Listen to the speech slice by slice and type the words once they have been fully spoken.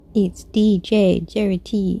It's DJ Jerry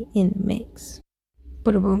T in the mix.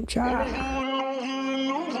 Boom, child.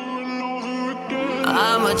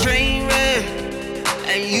 I'm a train wreck,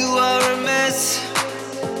 and you are a mess.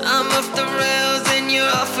 I'm off the rails, and you're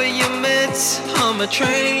off of your meds. I'm a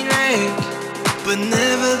train wreck, but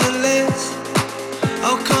nevertheless,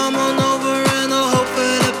 I'll come on over and I'll hope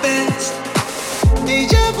for the best.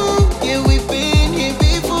 Deja vu, yeah, we've been here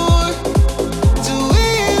before. 2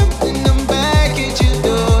 a.m. and I'm back at your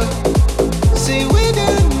door. Say we're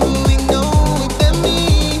done, but we know what that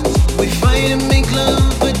means. We fight and make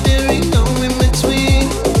love, but there ain't no in between.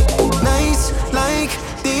 Nights like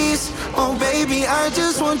these, oh baby, I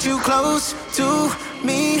just want you close to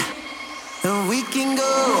me. And we can go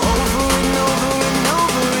over and over and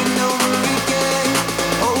over and over again.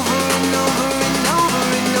 Over and over and over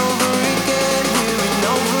and over again. We're in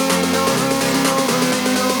over and over and over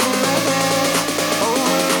and over again.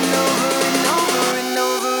 Over and over and over and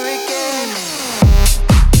over again.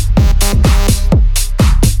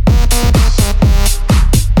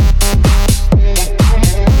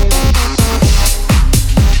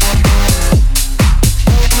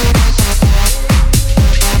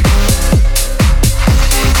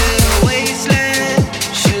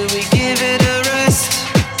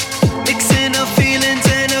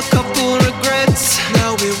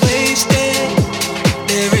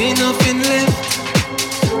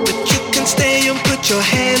 Your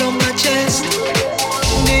head on my chest.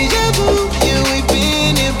 Deja vu, yeah, we've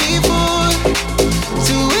been here before.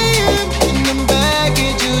 2 a.m. and I'm back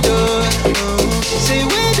at your door. Say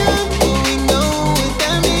we're done, but we know what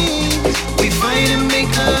that means. We fight and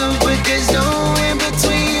make love, but there's no in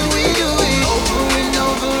between. We do it over and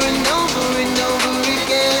over and over and over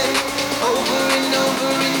again. Over and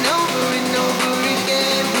over and over and over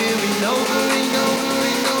again. We're in over and over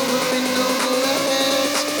and over and over again.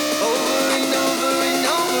 Over and over and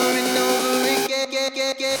over and over again.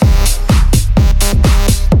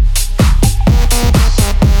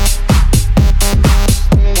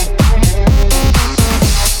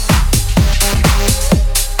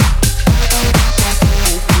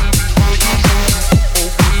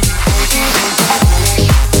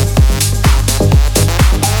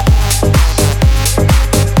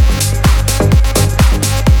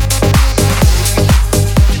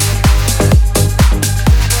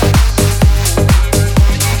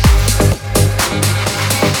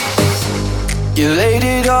 You laid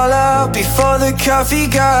it all out before the coffee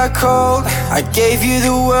got cold. I gave you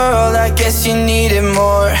the world, I guess you needed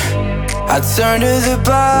more. I turned to the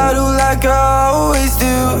bottle like I always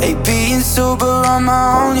do. Ain't being sober on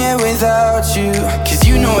my own, yeah, without you. Cause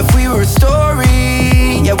you know if we were a story,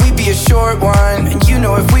 yeah, we'd be a short one. And you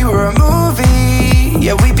know if we were a movie,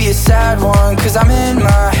 yeah, we'd be a sad one. Cause I'm in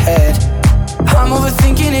my head, I'm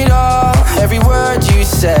overthinking it all, every word you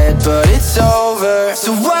said, but it's over.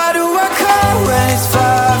 So why do I call when it's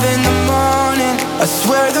 5 in the morning? I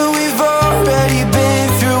swear that we've already been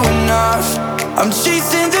through enough. I'm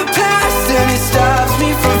chasing the past and it stops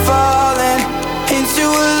me from falling into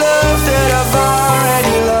a love that I've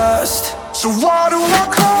already lost. So why do I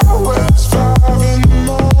call when it's 5 in the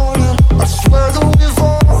morning? I swear that we've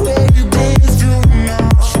already been through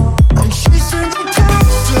enough. I'm chasing the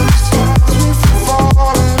past and it stops me from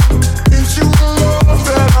falling into a love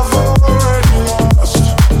that I've already lost.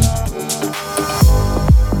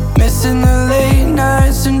 Missing the late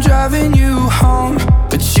nights and driving you home,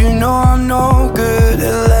 but you know I'm no good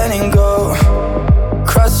at letting go.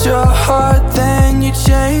 Cross your heart, then you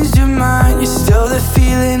changed your mind. You're still the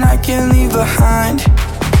feeling I can't leave behind.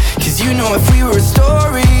 Cause you know if we were a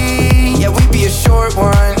story, yeah, we'd be a short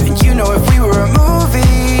one. And you know if we were a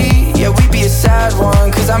movie, yeah, we'd be a sad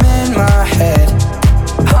one. Cause I'm in my head,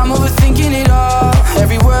 I'm overthinking it all,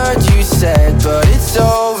 every word you said, but it's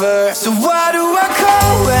over. So why do I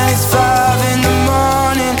call when it's 5 in the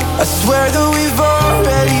morning? I swear that we've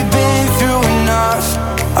already been through enough.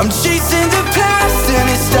 I'm chasing the past and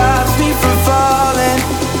it stops me from falling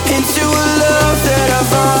into a love that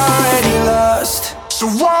I've already lost. So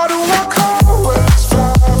why do I call when it's 5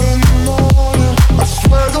 in the morning? I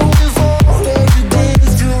swear that we've already been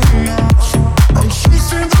through enough. I'm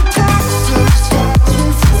chasing the past and it stops me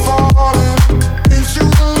from falling into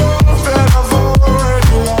a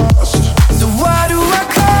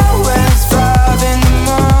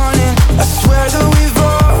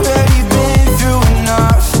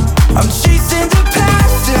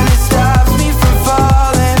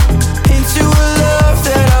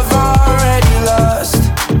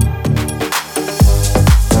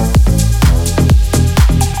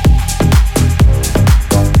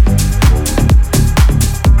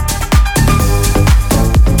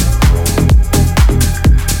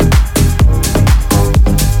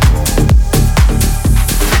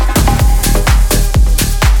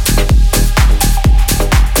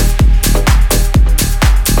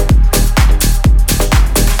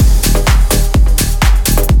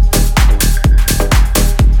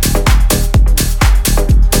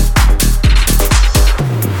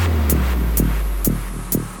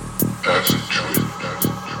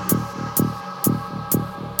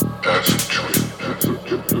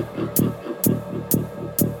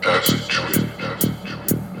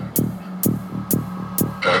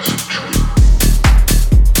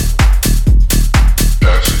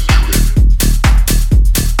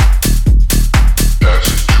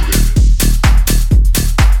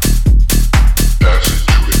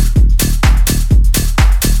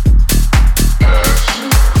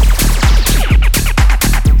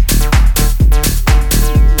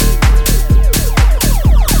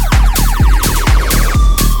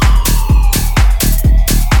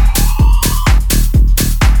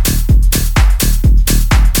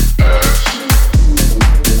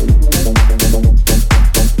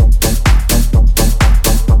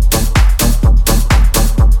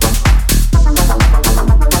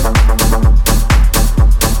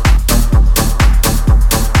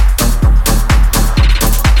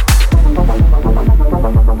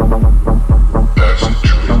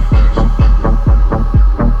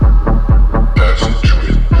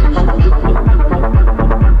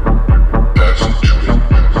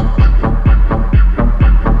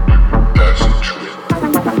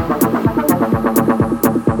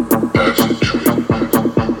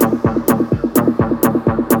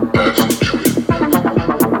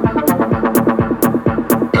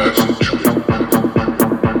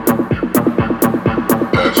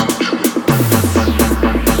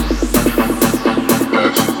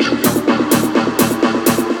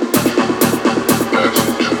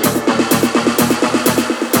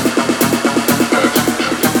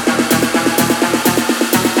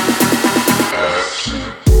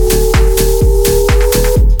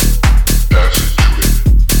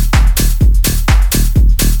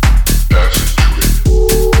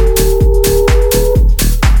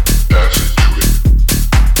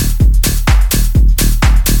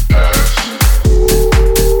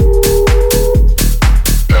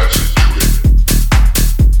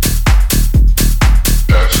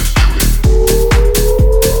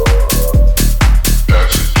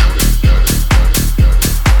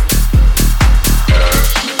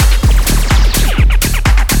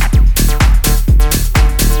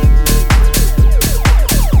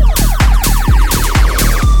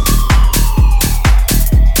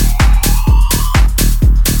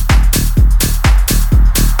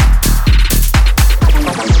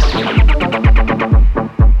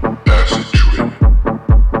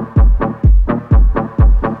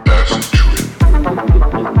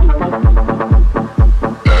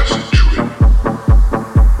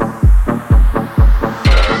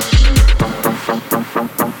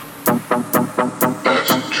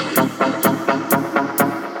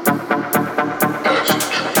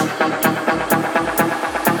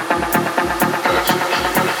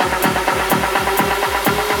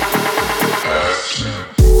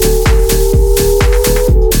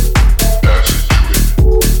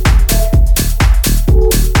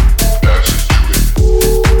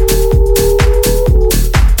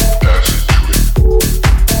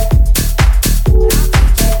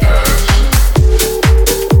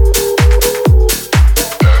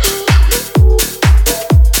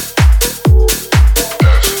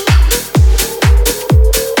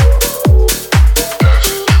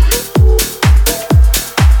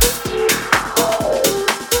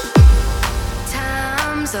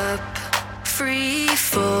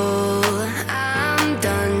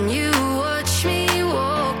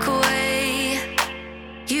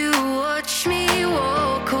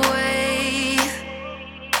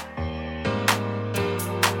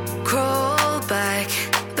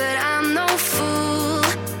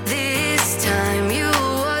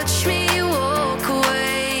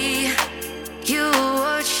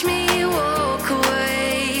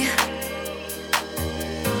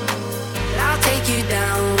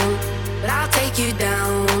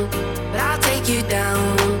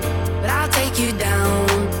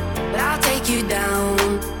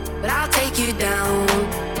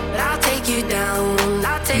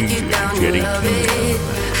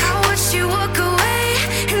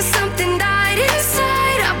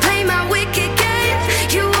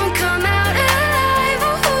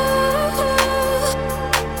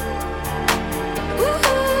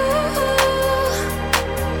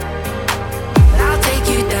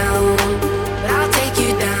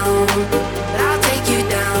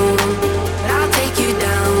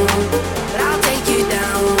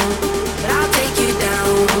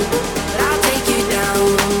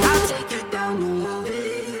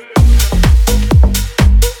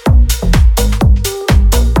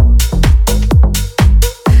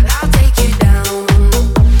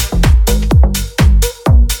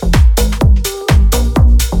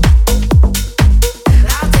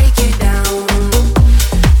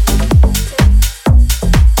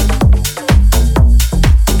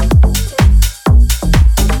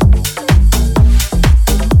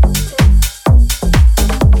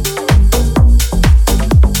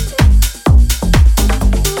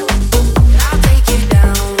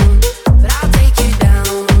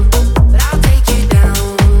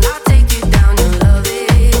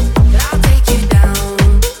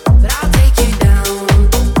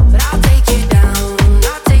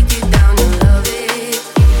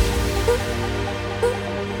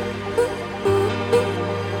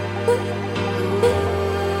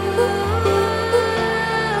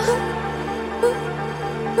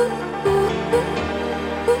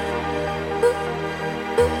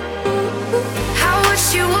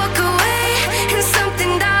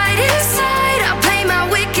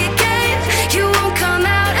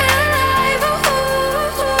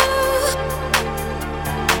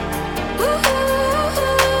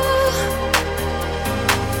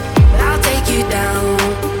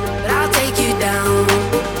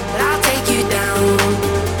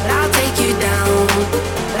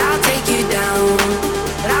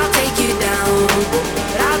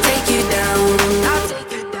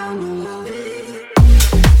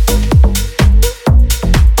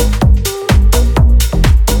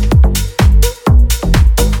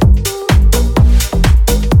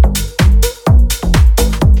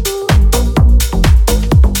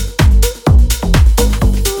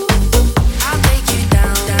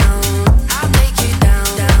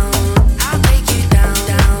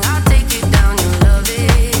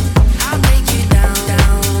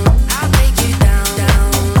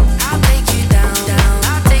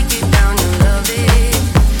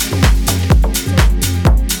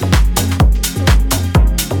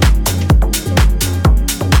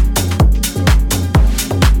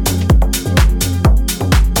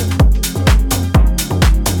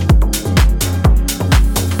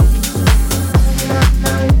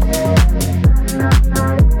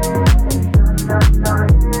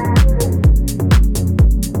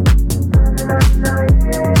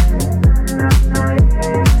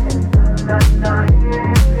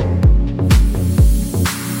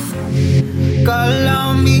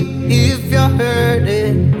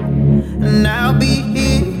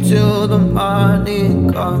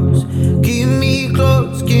comes. Keep me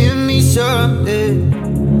close, give me something.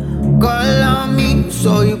 Call on me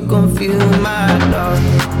so you can feel my love.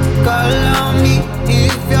 Call on me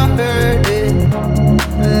if you're hurting,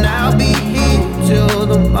 and I'll be here till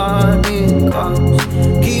the morning comes.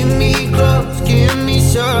 Keep me close, give me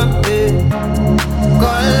something.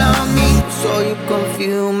 Call on me so you can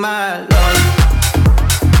feel my love.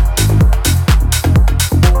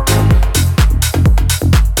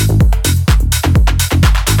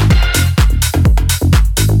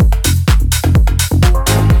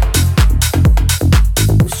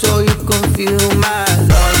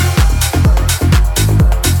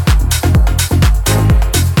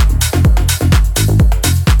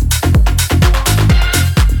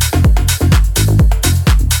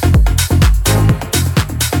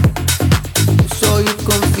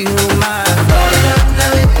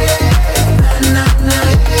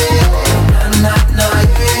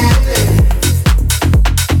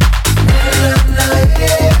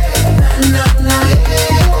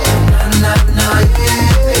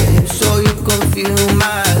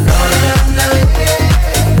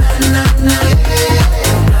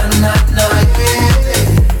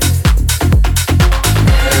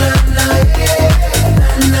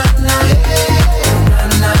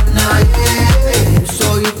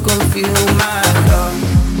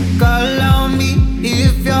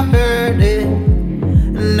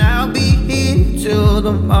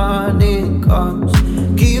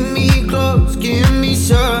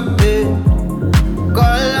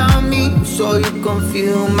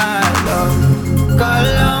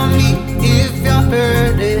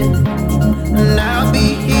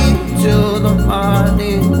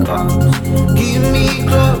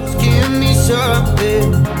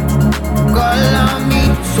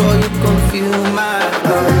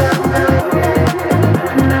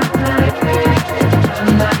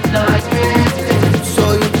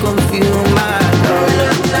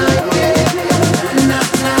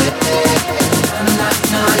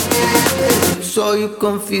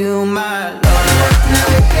 You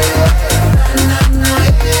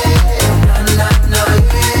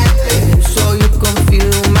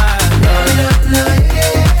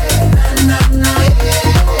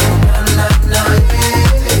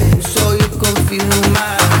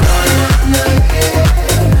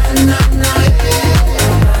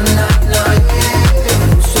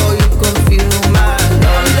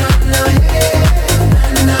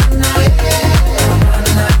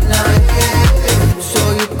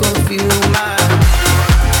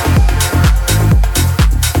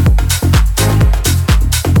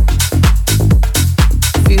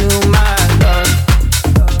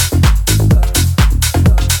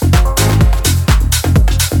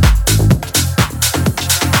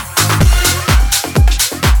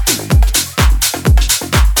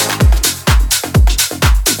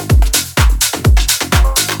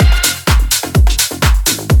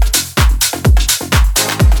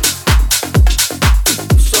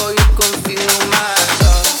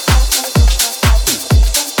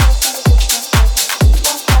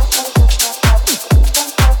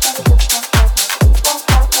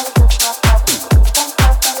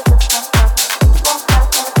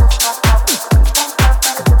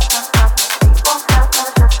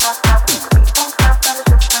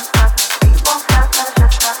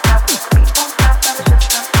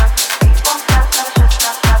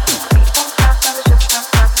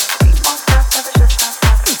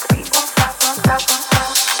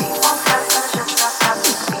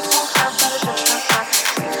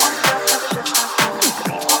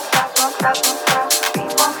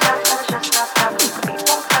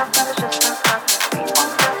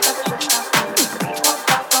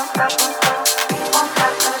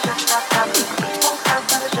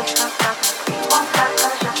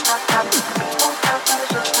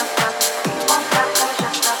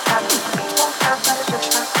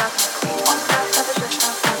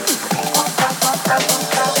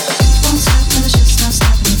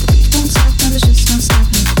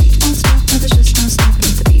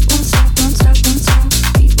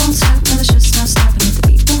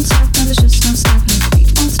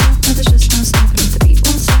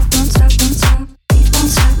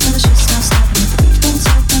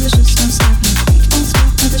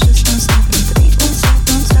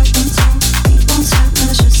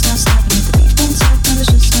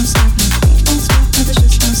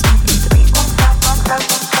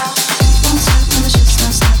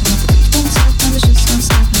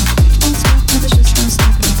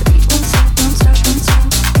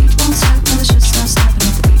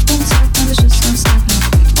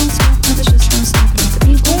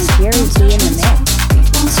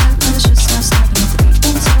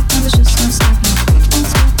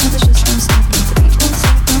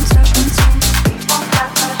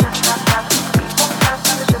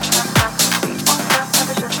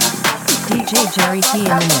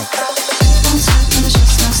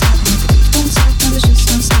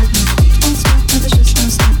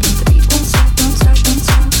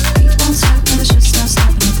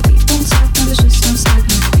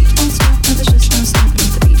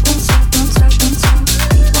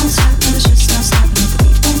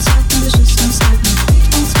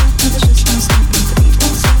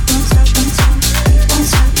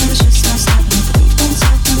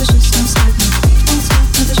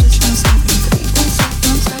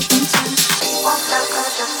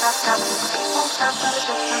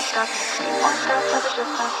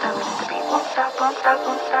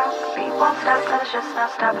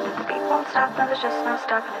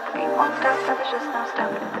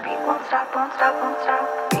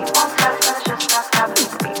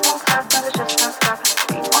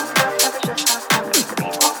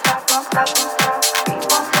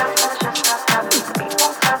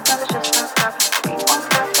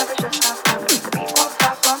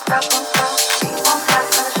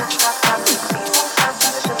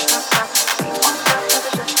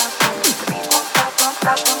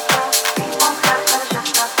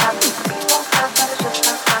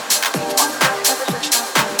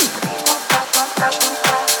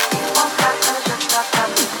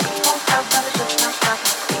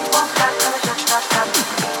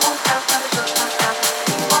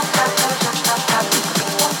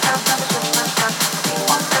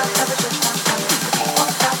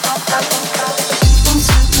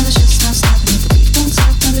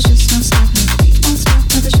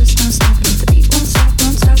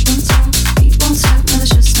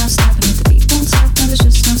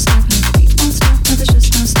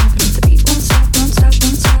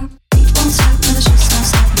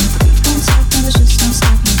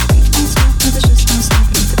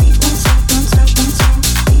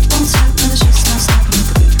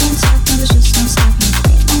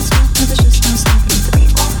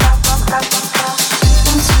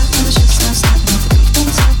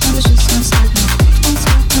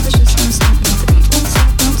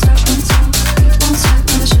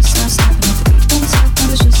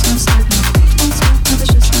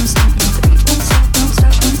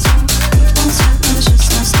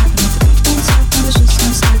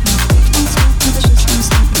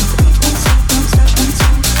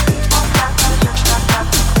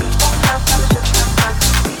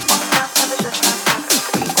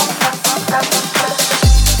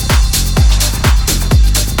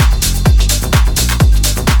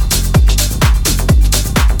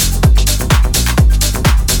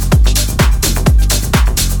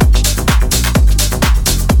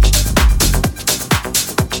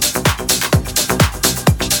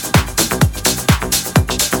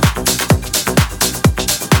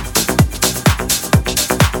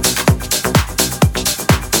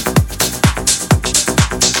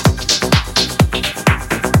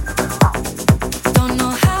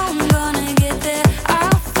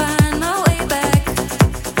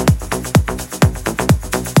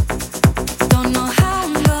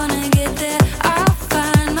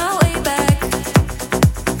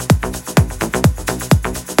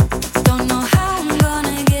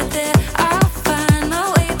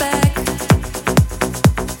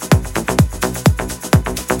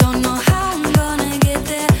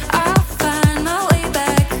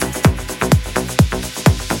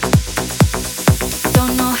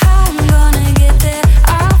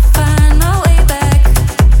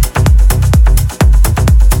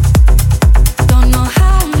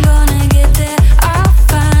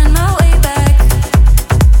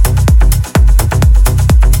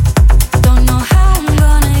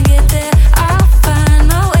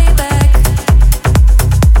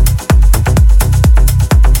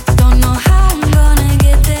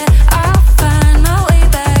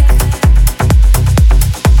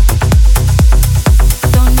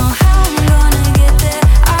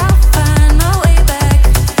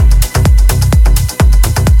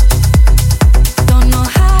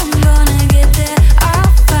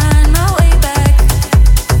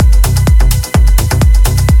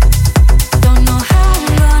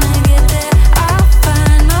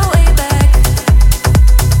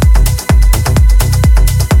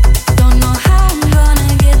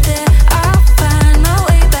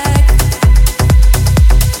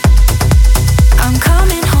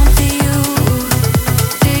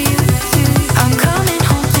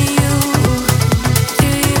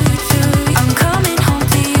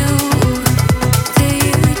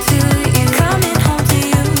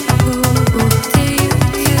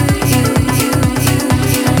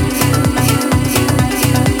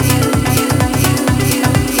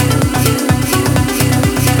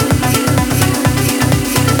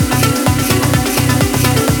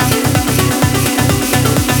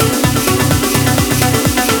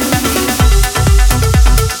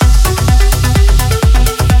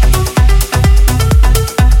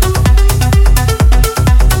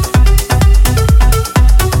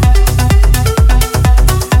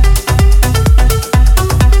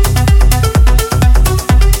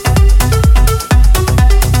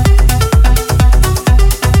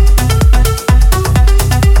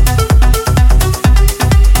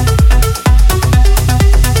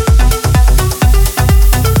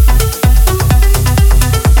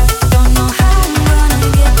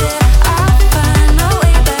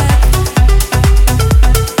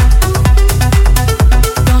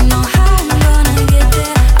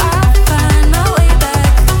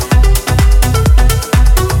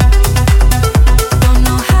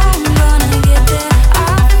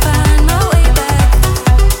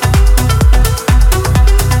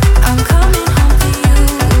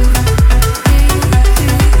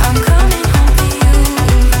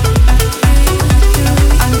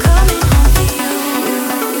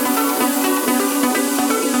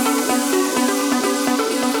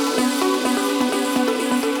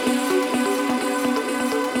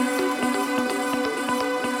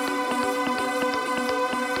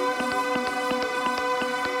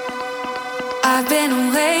I've been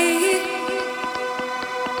away,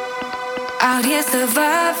 out here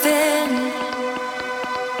surviving,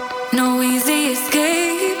 no easy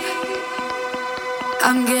escape.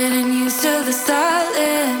 I'm getting used to the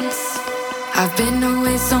silence. I've been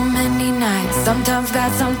away so many nights, sometimes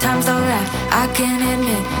bad, sometimes alright. I can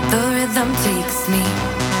admit the rhythm takes me.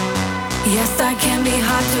 Yes, I can be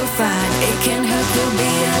hard to find, it can hurt to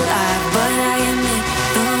be alive, but I admit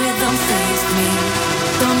the rhythm saves me.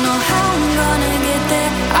 Don't know how I'm gonna get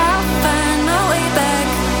there, I'll find my way back.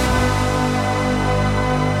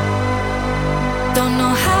 Don't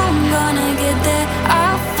know how I'm gonna get there,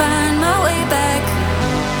 I'll find my way back.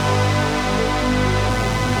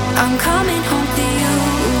 I'm coming home to you,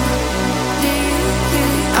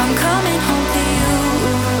 I'm coming home to you,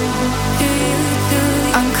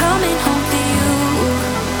 I'm coming home to you,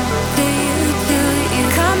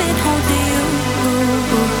 coming home to you,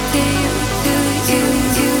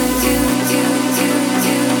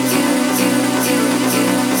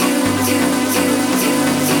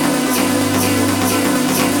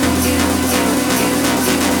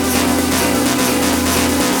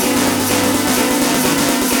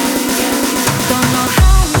 don't know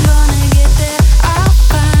how I'm gonna get there, I'll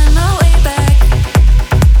find my way back.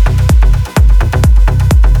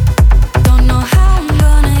 Don't know how I'm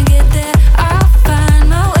gonna get there, I'll find my way back. Don't know how I'm gonna get there, I'll find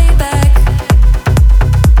my way back.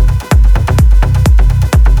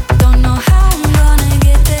 Don't know how I'm gonna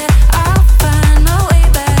get there, I'll find my way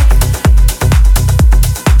back.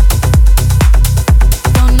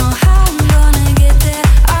 Don't know how I'm gonna get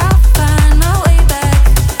there, I'll find my way back.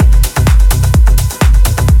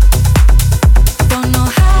 Don't know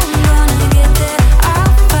how I'm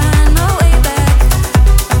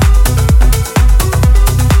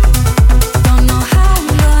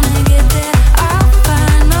gonna get there, I'll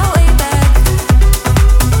find my way back.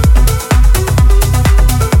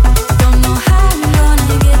 Don't know how I'm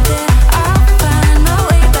gonna get there, I'll find my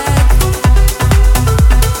way back.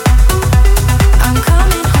 I'm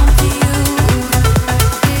coming home to you,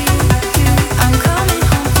 I'm coming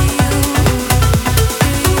home to you,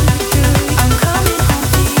 I'm coming home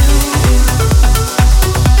to you.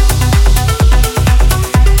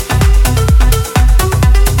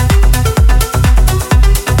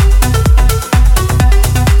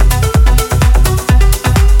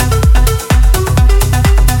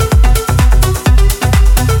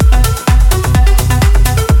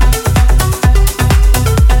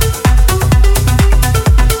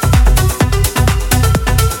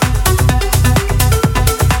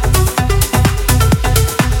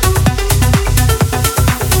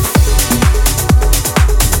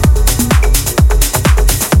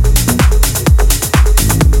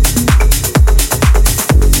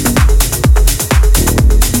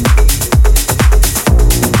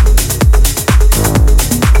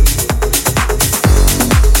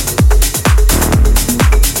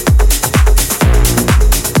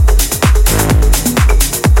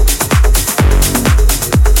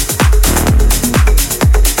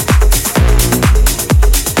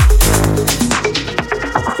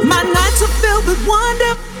 My nights are filled with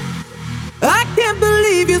wonder. I can't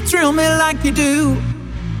believe you thrill me like you do.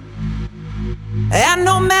 And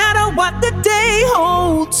no matter what the day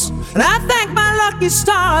holds, I thank my lucky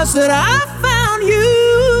stars that I found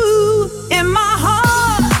you. In my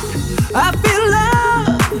heart, I feel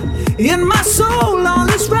love. In my soul, all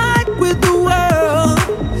is right with the world.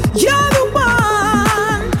 You're the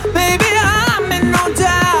one, baby, I'm in no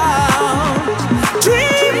doubt.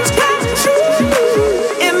 Dreams come true.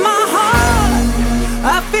 In my heart,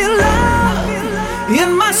 I feel love. In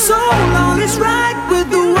my soul, all is right with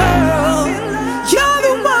the world. You're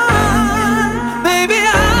the one, baby,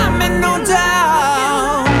 I'm in no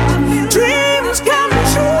doubt. Dreams come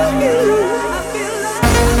true.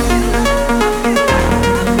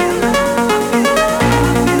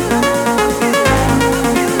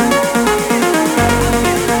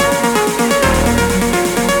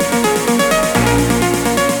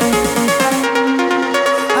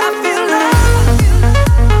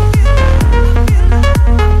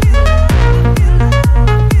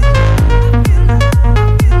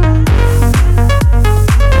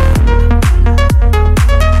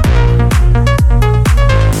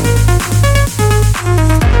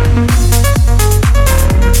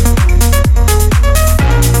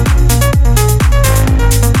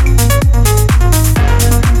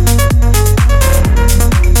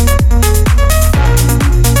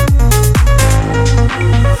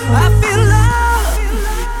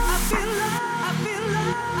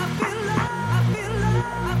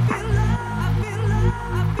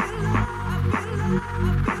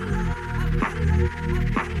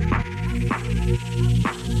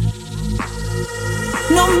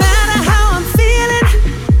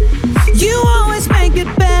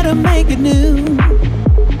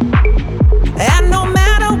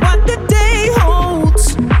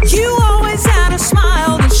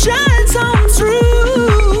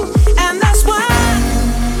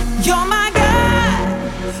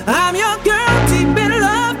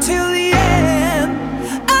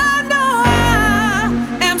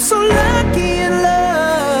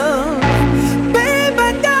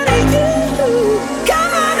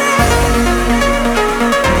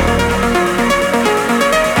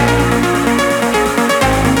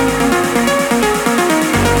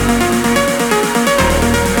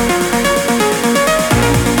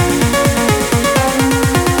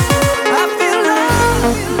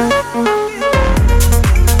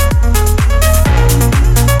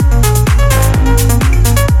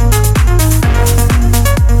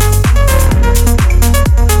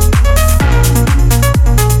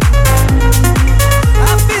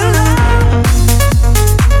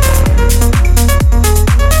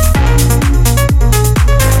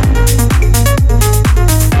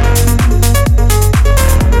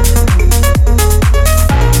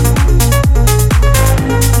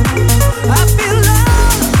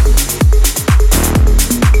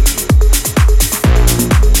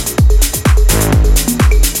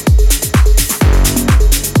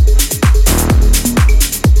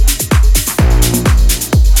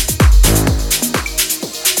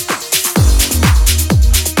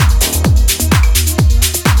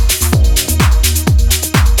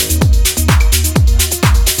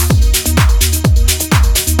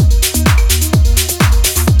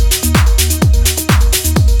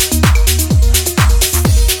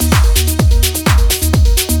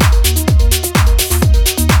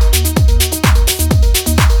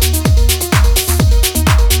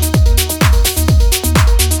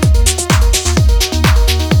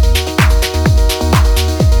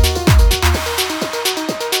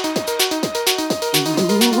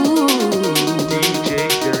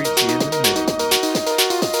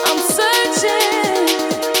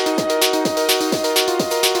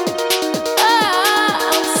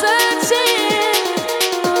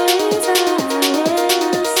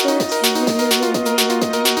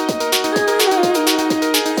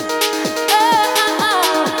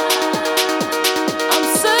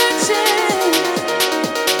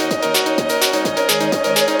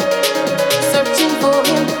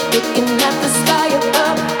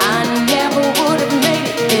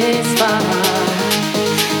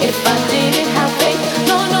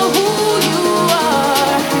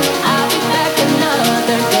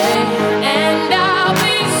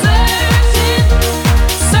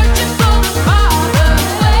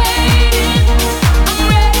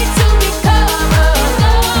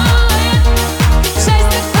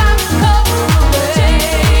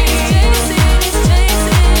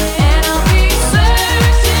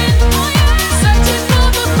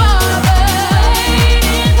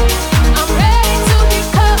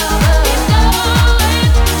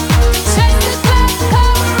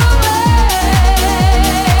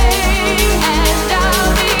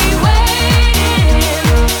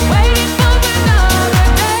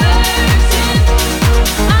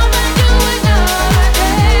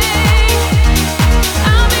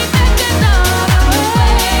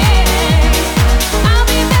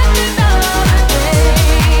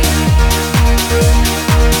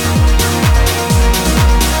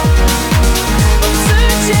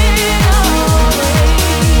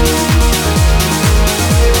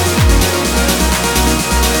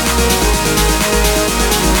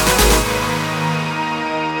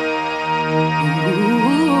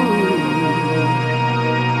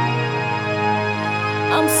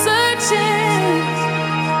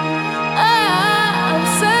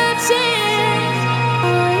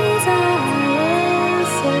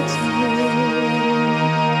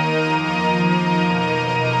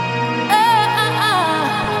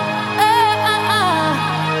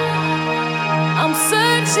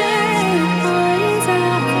 searching, always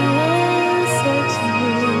I'm searching.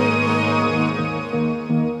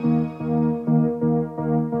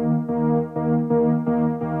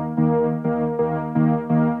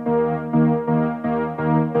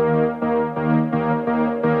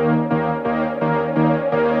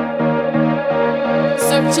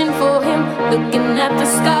 Searching for him, looking at the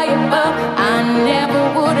sky above. I never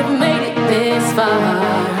would have made it this far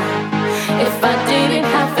if I didn't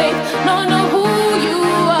have faith, don't know who you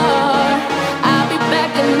are. I'll be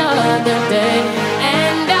back another day,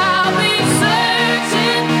 and I'll be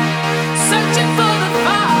searching, searching for the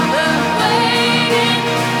Father, waiting.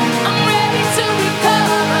 I'm ready to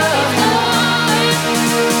recover,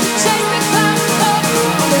 chase the clouds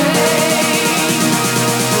away.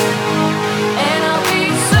 And I'll be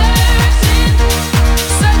searching,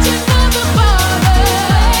 searching for the Father,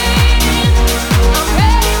 waiting. I'm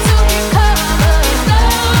ready to recover,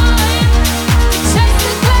 chase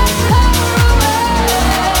the clouds away. I'll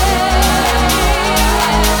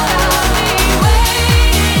be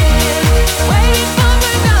waiting for another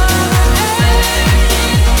day. I'll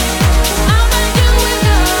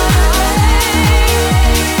find you another way. I'll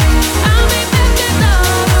be back another way.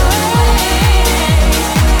 I'll be back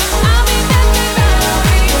and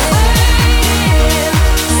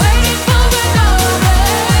I'll be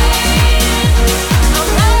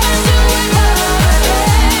waiting for another day.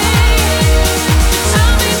 I'll find you another way. I'll be back another way.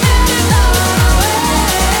 I'll be back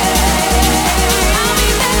another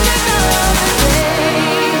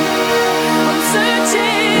day. I'm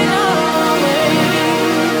searching always.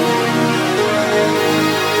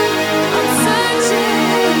 I'm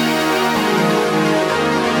searching.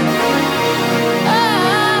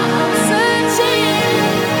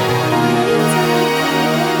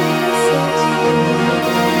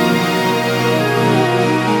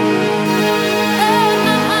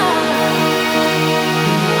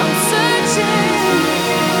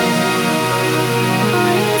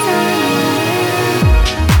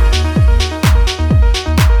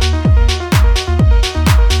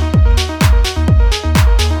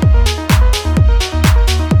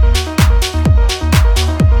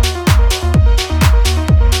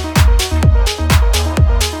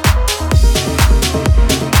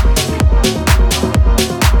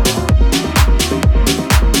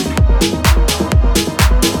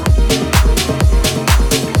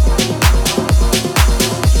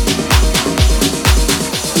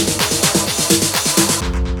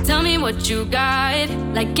 Tell me what you got,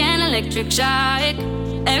 like an electric shock.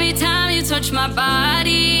 Every time you touch my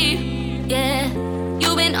body, yeah.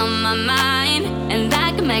 You've been on my mind, and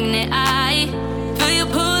like a magnet, I feel you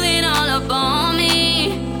pulling all up on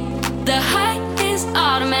me. The high is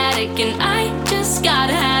automatic, and I just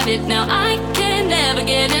gotta have it now. I can never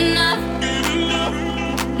get enough.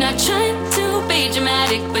 Not trying to be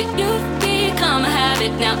dramatic, but you've become a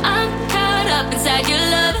habit. Now I'm caught up inside your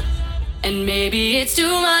love, and maybe it's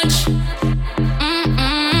too much.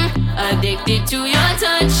 Addicted to your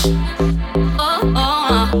touch.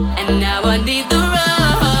 And now I need the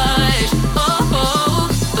rush.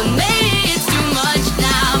 But maybe it's too much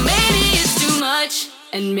now. Maybe it's too much,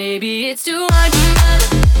 and maybe it's too much.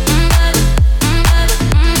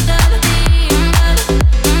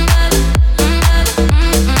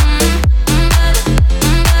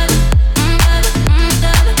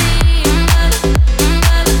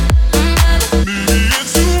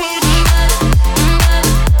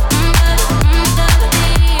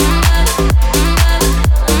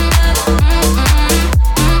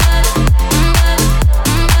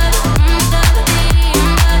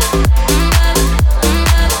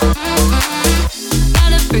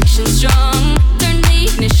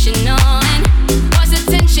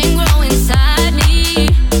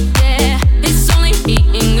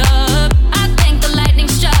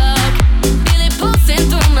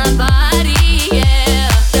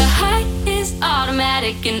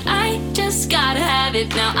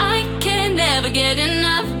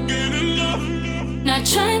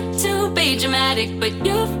 Trying to be dramatic, but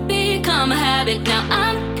you've become a habit. Now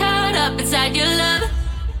I'm caught up inside your love,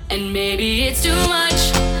 and maybe it's too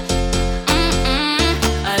much.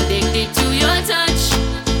 Addicted to your touch.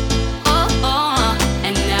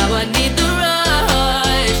 And now I need the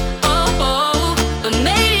rush. But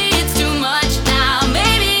maybe it's too much now.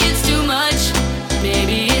 Maybe it's too much.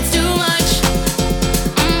 Maybe it's too much.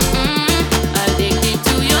 Addicted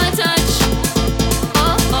to your touch.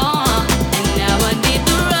 And now I need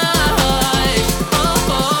the rush.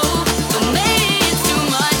 But maybe it's too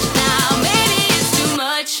much now. Maybe it's too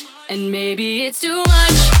much. And maybe it's too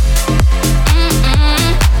much.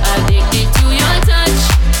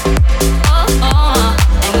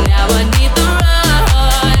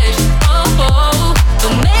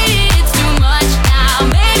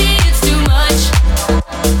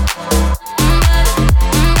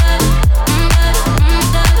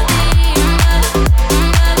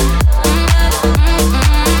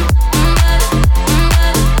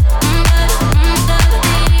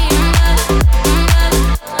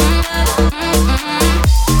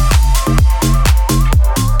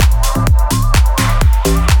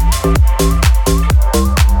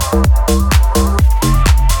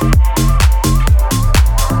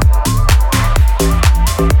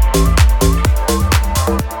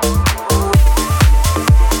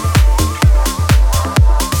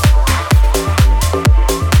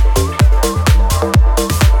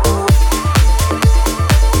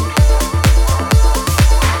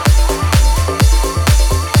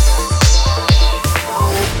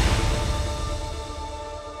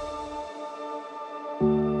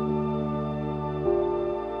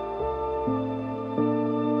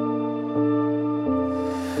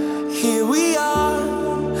 Here we are,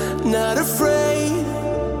 not afraid.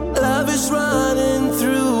 Love is running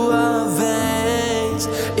through our veins.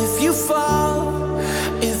 If you fall,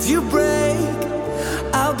 if you break,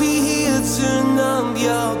 I'll be here to numb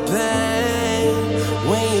your pain.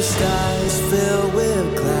 When your skies fill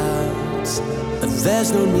with clouds,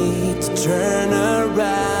 there's no need to turn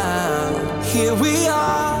around. Here we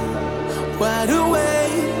are, wide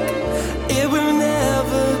awake. It will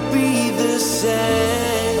never be the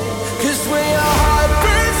same. 'Cause when your heart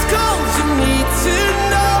burns cold, you need to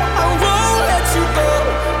know I won't let you go,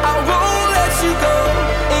 I won't let you go.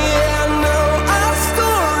 Yeah, I know our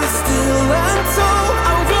story's still untold.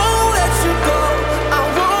 I won't let you go, I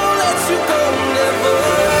won't let you go, never.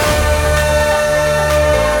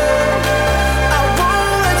 I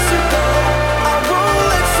won't let you go, I won't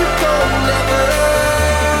let you go, never.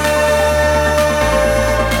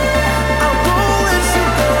 I won't let you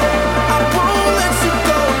go, I won't let you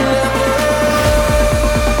go, never.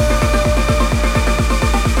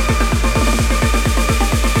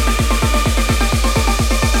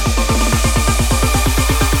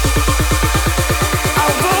 I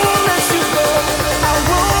won't let you go, I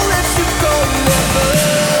won't let you go, never.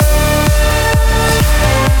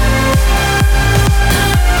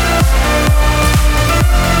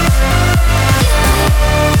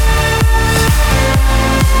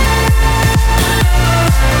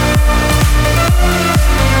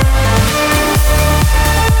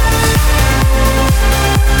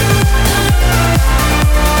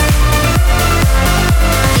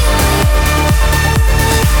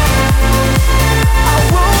 I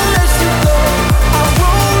won't let you go, I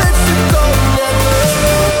won't let you go, never.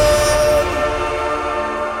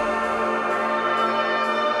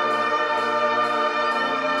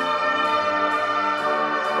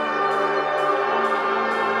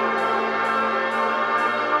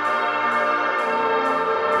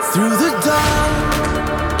 Through the dark,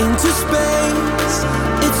 into space,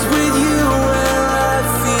 it's with you where I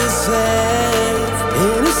feel safe.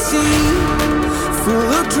 In a sea full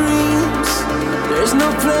of dreams, there's no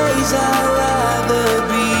place I'd rather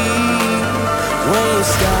be. When your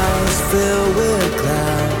skies fill with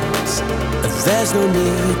clouds, there's no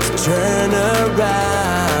need to turn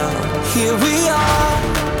around. Here we are,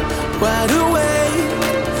 wide awake.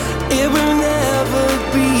 It will never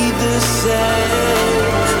be the same.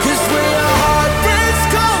 'Cause when your heart burns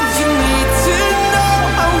cold, you need to know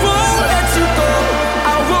I won't let you go,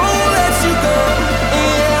 I won't let you go.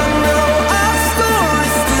 Yeah, I know our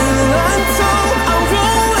story's still untold. I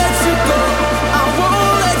won't let you go, I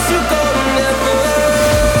won't let you go, never.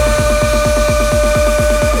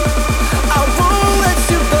 I won't let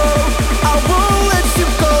you go, I won't let you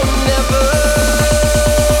go, never.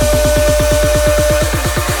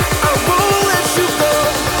 I won't let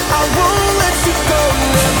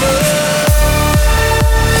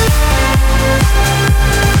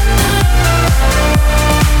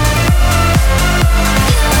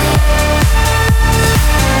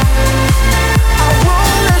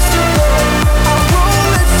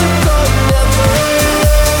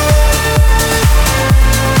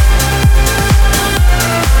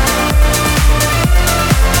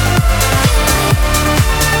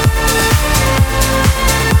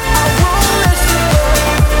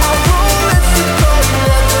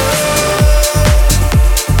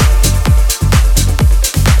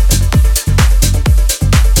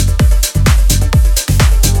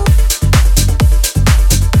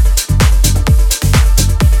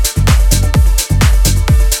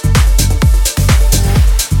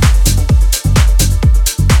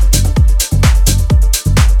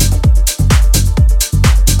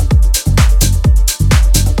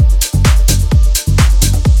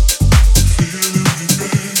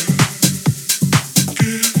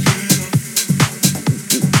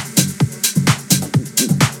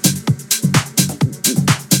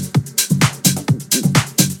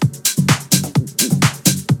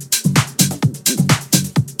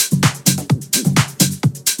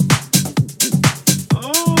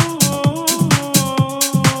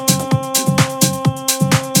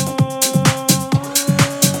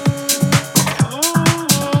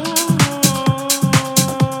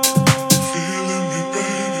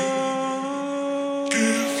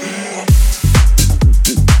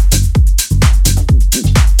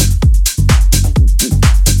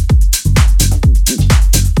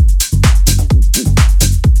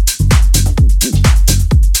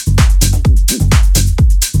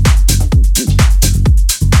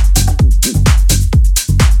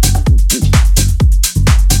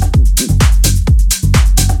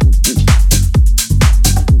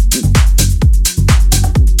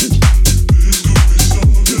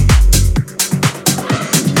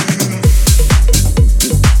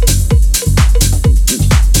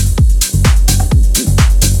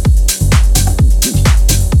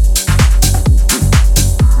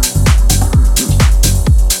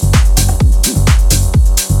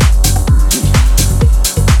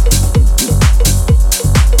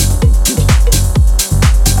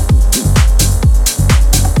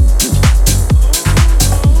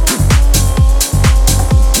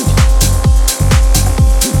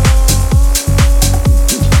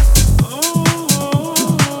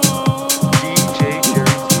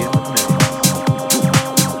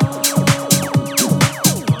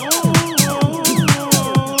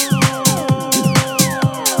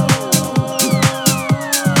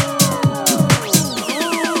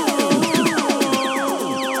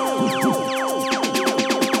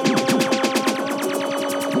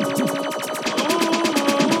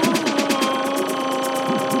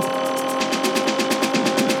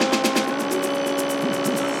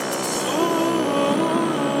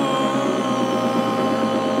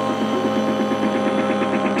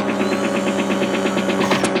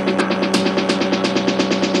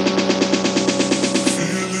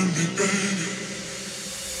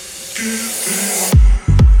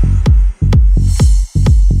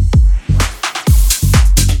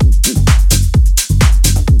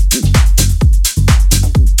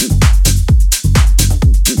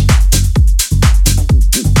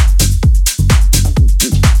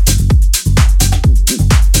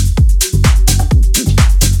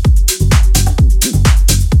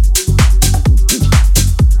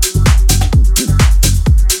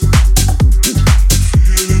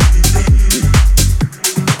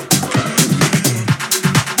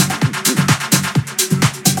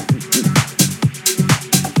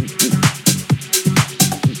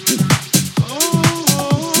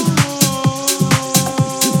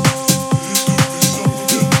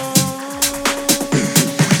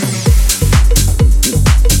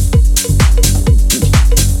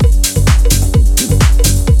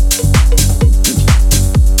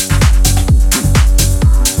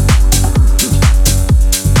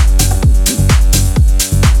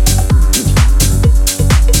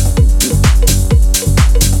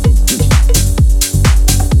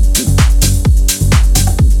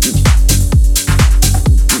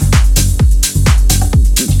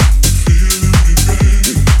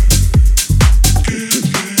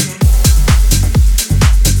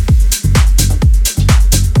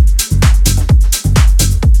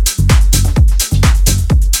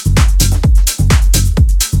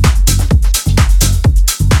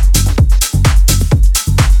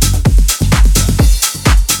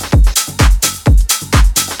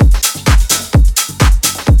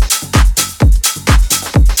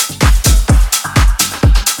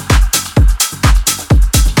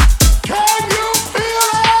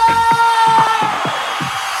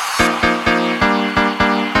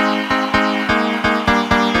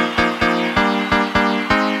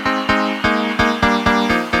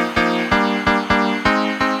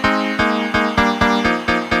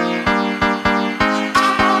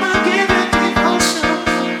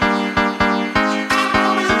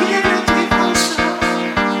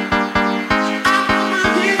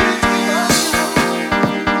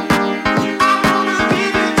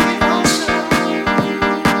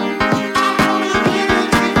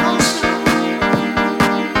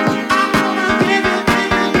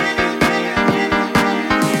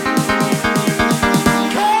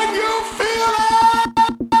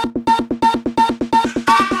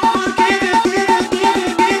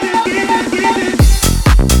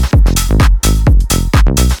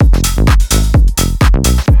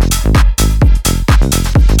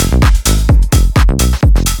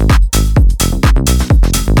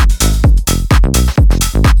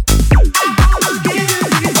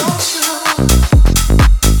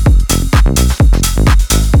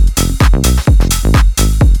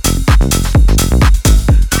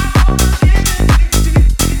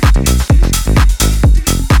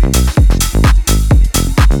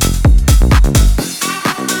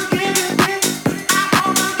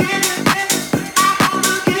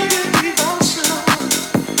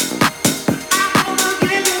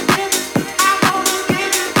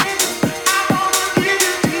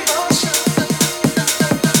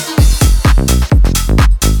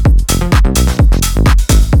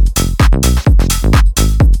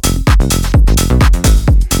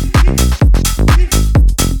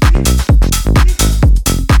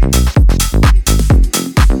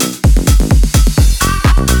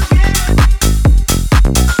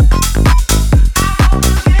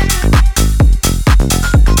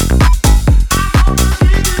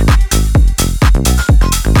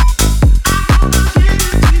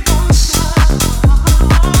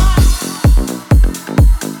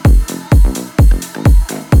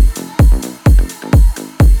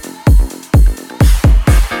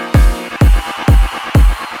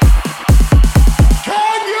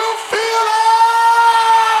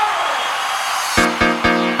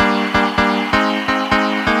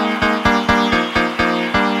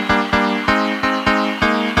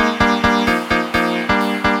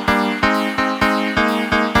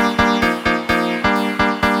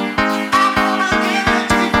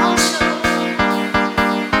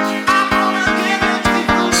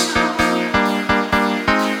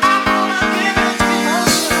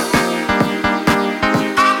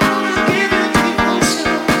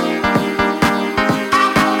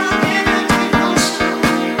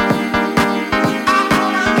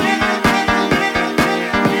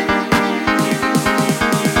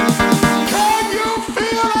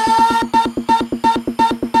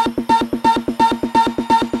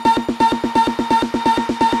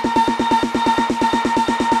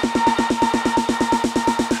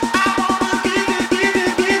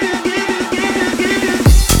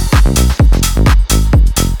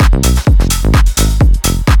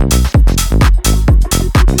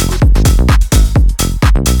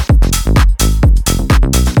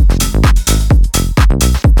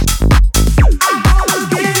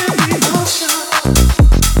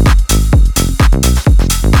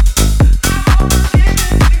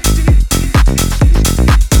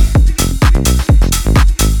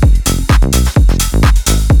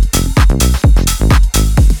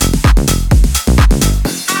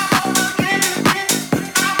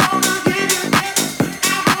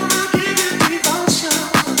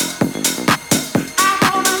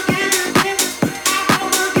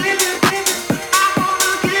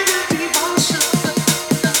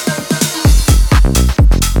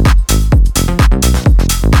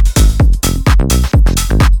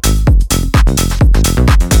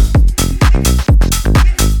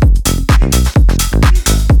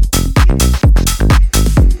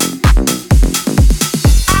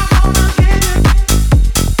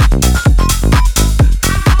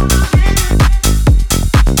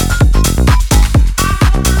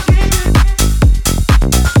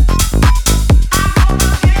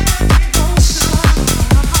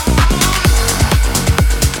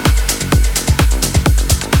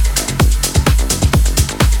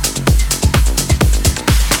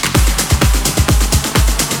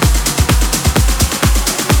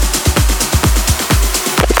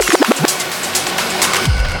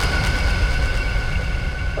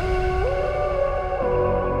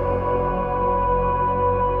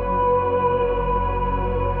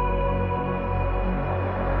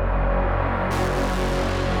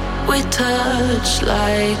We touch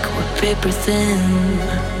like we're paper thin.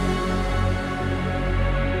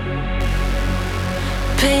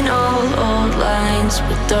 Paint all old lines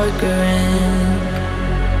with darker ink.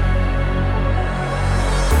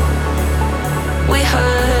 We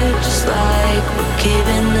hurt just like we're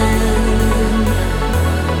caving in.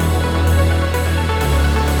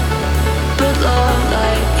 But love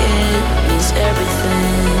like it means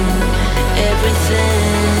everything,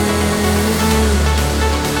 everything.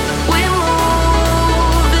 We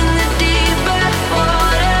move in the deeper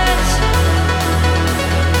waters.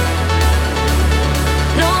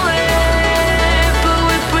 Nowhere but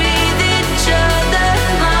we breathe each other,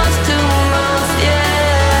 mouth to mouth,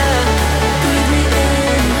 yeah. Breathe me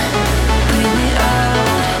in, breathe me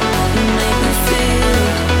out. You make me feel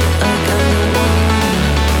like I'm the one.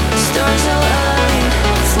 Stars align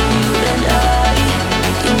for you and I.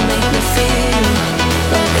 You make me feel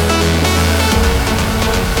like I'm the one.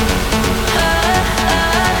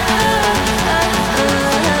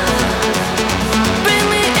 Bring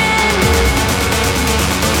me in.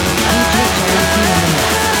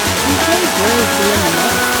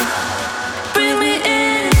 Bring me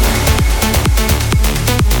in.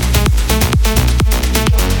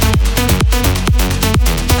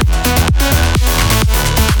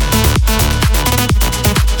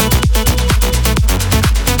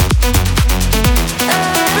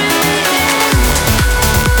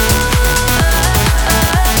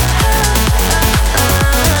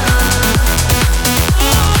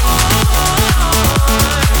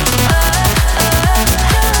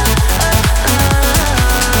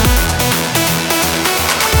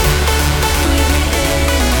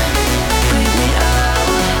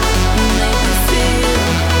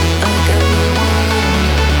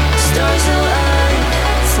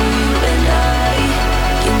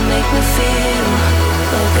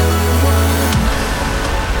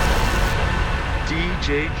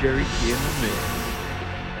 Jerry T in the mix.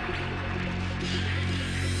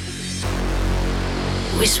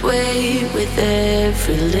 We sway with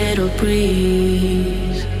every little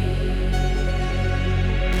breeze.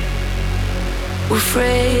 We're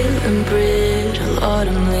frail and brittle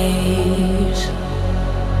autumn leaves.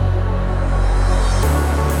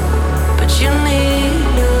 But you need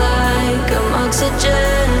me like I'm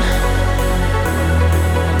oxygen.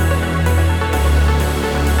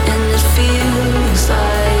 And it feels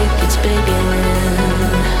like it's begging in,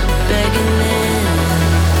 begging in.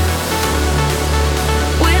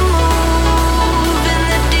 We move in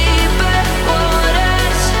the deeper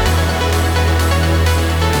waters.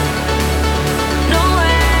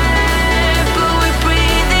 Nowhere but we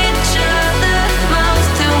breathe each other, mouth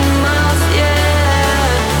to mouth, yeah.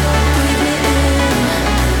 Breathe me in,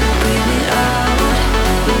 breathe me out.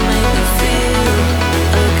 You make me feel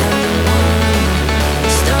like I'm the one.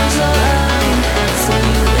 Stars align for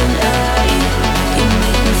you and I. You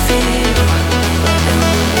make me feel like I'm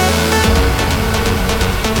the one.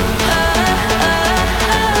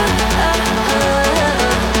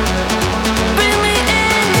 Bring me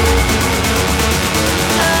in.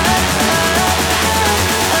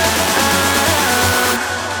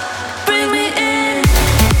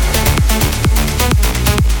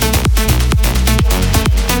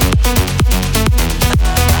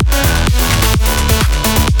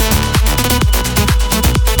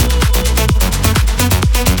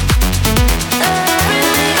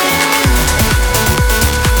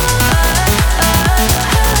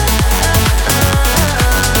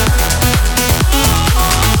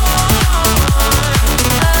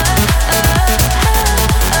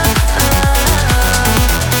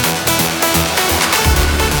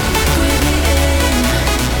 Bring me in.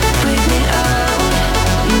 Breathe me out.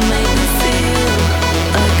 You make me feel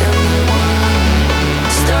like I'm the one.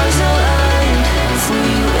 Stars align for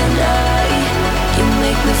you and I. You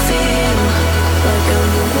make me feel like I'm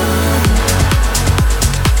the one.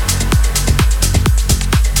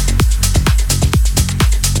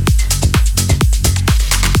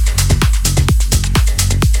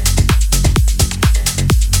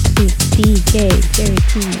 It's DJ Jerry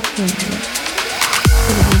T in the mix.